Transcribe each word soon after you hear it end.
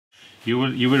you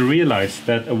will realize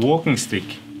that a walking stick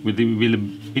will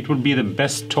be the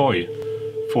best toy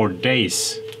for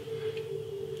days.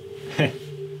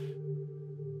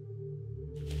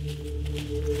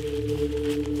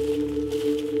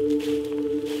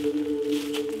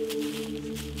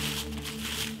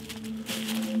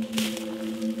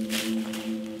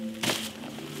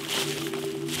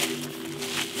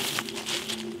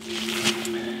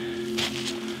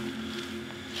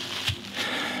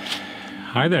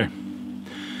 Hi there.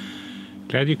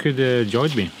 Glad you could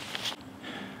join me.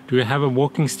 Do you have a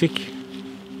walking stick?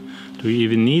 Do you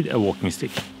even need a walking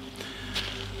stick?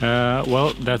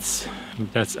 Well, that's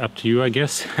up to you, I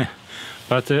guess.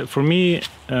 But for me,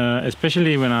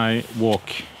 especially when I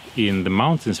walk in the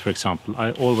mountains, for example,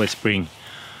 I always bring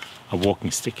a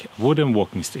walking stick, a wooden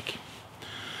walking stick.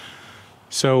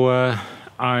 So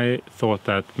I thought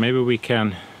that maybe we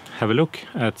can have a look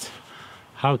at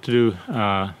how to do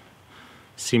a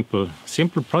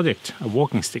simple project, a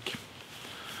walking stick.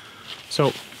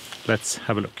 So let's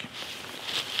have a look.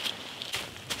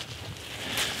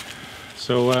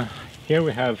 So here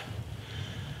we have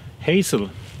hazel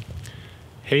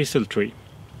tree,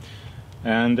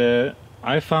 and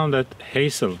I found that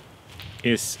hazel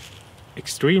is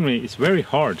very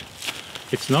hard.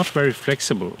 It's not very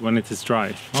flexible when it is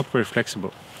dry, not very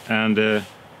flexible, and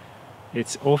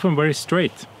it's often very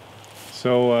straight.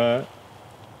 So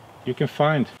you can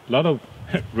find a lot of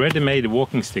ready-made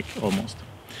walking stick almost.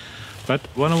 But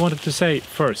what I wanted to say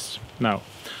first, now,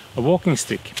 a walking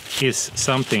stick is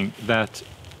something that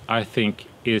I think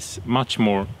is much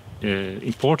more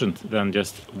important than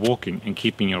just walking and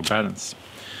keeping your balance.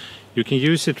 You can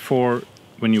use it for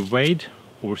when you wade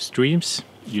over streams.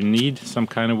 You need some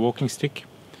kind of walking stick.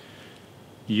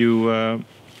 You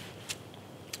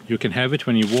can have it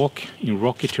when you walk in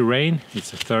rocky terrain.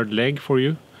 It's a third leg for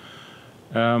you.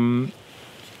 And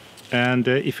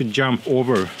if you jump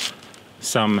over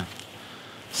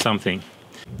something,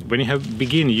 when you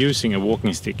begin using a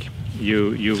walking stick,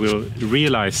 you will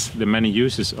realize the many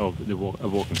uses of a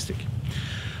walking stick.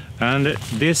 And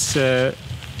this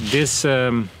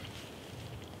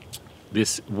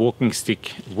walking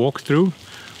stick walkthrough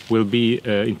will be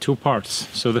in two parts.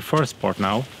 So the first part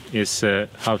now is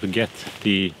how to get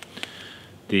the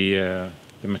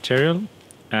material,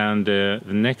 and the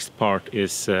next part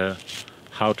is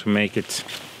how to make it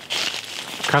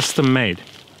custom made.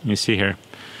 You see here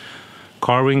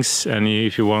carvings, and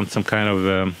if you want some kind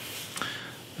of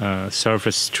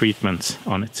surface treatment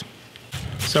on it.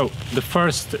 So the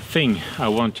first thing I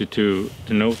want you to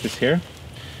notice here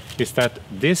is that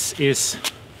this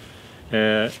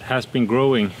has been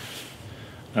growing.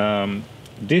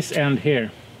 This end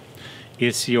here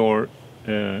is your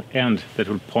end that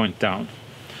will point down.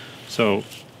 So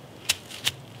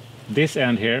this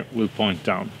end here will point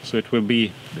down, so it will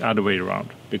be the other way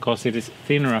around, because it is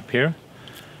thinner up here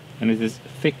and it is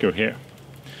thicker here.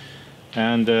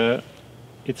 And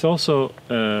it's also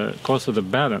because of the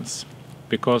balance,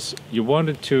 because you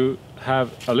wanted to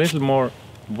have a little more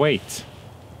weight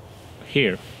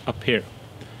here, up here,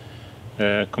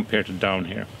 compared to down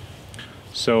here.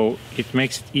 So it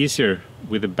makes it easier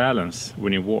with the balance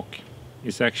when you walk.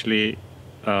 It's actually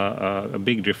a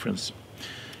big difference.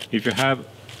 If you have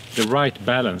the right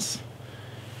balance,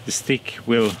 the stick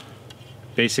will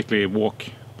basically walk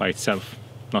by itself.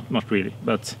 Not really,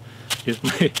 but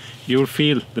you'll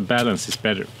feel the balance is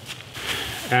better.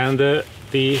 And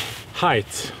the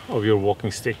height of your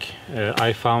walking stick,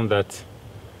 I found that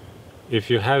if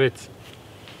you have it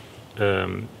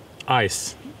the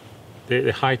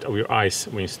height of your eyes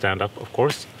when you stand up, of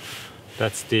course,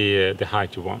 that's the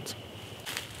height you want.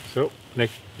 So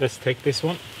let's take this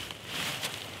one.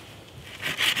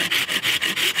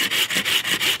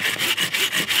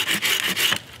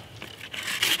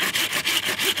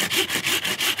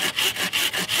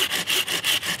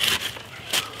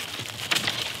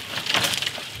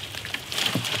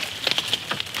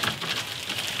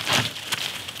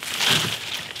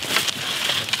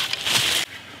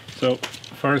 So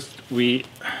first we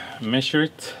measure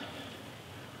it,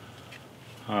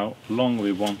 how long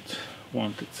we want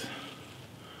it.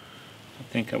 I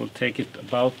think I will take it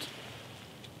about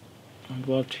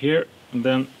here, and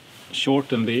then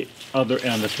shorten the other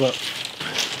end as well.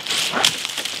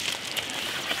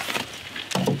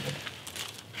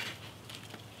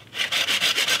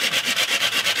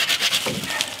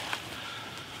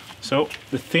 So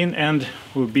the thin end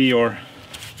will be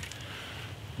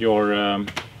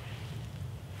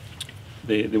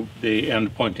the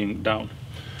end pointing down,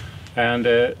 and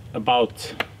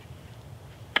about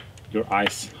your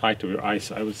eyes, height of your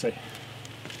eyes, I would say.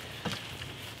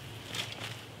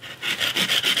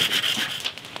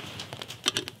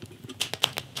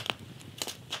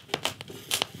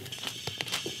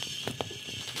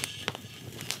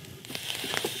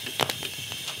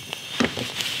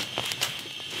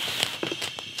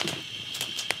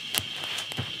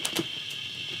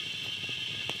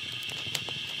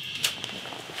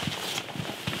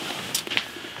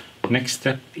 Next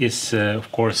step is of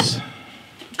course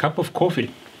a cup of coffee.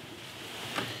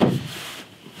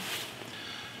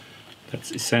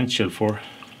 That's essential for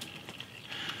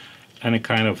any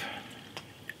kind of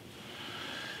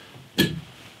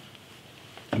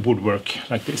woodwork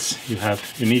like this. You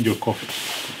need your coffee.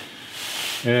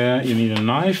 You need a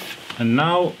knife, and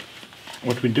now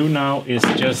what we do now is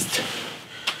just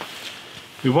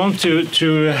we want to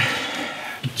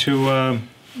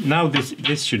now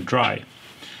this should dry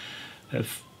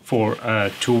for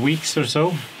 2 weeks or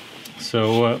so.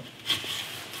 So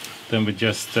then we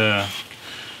just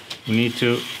we need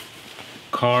to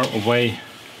carve away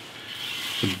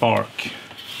the bark,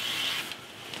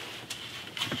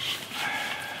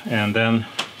 and then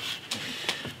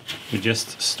we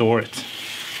just store it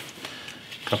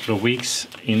a couple of weeks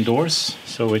indoors,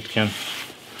 so it can,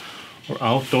 or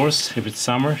outdoors if it's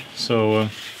summer, so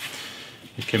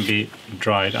it can be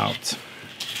dried out.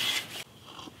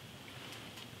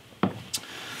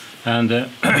 And a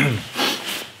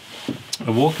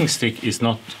walking stick is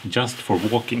not just for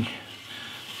walking.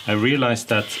 I realized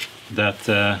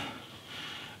that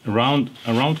around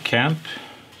camp,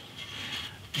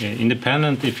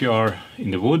 independent if you are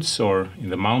in the woods or in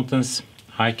the mountains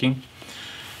hiking,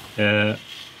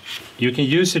 you can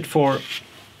use it for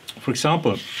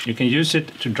example, you can use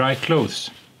it to dry clothes.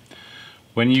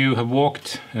 When you have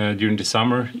walked during the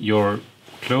summer, your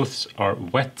clothes are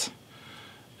wet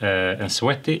and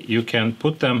sweaty, you can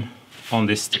put them on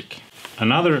this stick.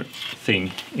 Another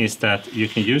thing is that you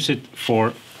can use it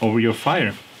for over your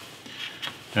fire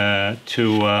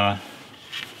to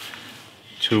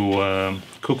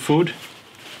cook food,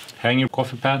 hang your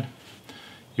coffee pan.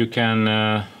 You can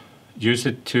use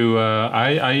it to,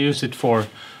 I use it for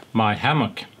my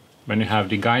hammock when you have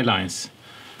the guy lines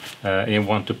and you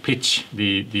want to pitch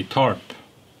the tarp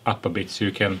up a bit so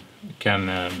you can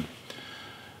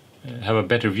have a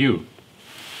better view.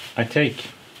 I take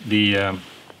the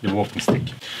walking stick.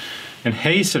 And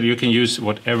hazel, you can use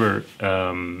whatever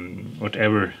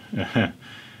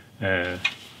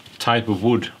type of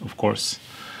wood, of course.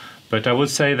 But I would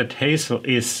say that hazel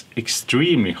is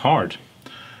extremely hard.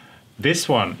 This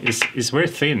one is very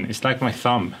thin. It's like my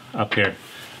thumb up here.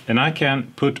 And I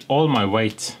can put all my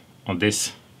weight on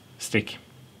this stick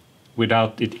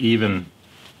without it even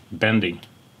bending.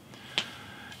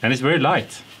 And it's very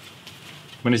light.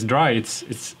 When it's dry,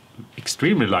 it's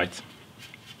extremely light.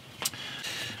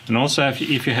 And also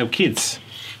if you have kids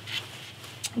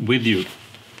with you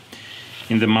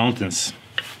in the mountains,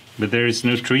 but there is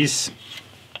no trees,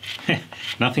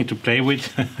 nothing to play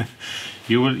with,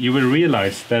 you will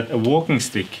realize that a walking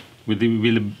stick will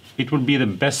be the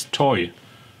best toy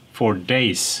for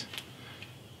days.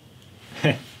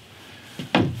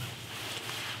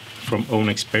 From own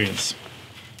experience.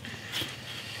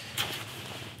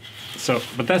 So,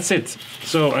 but that's it.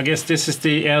 So I guess this is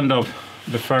the end of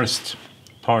the first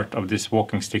part of this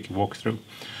walking stick walkthrough.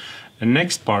 The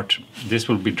next part, this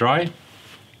will be dry.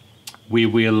 We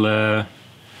will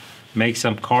make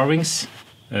some carvings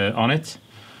on it,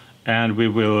 and we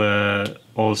will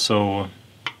also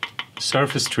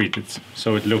surface treat it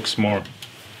so it looks more,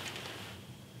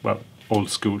 well,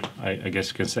 old school, I guess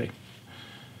you can say,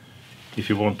 if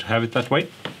you want to have it that way.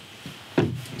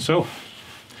 So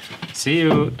see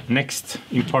you next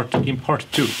in part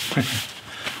 2.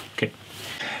 Okay,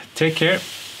 take care,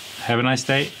 have a nice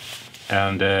day,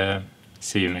 and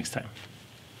see you next time.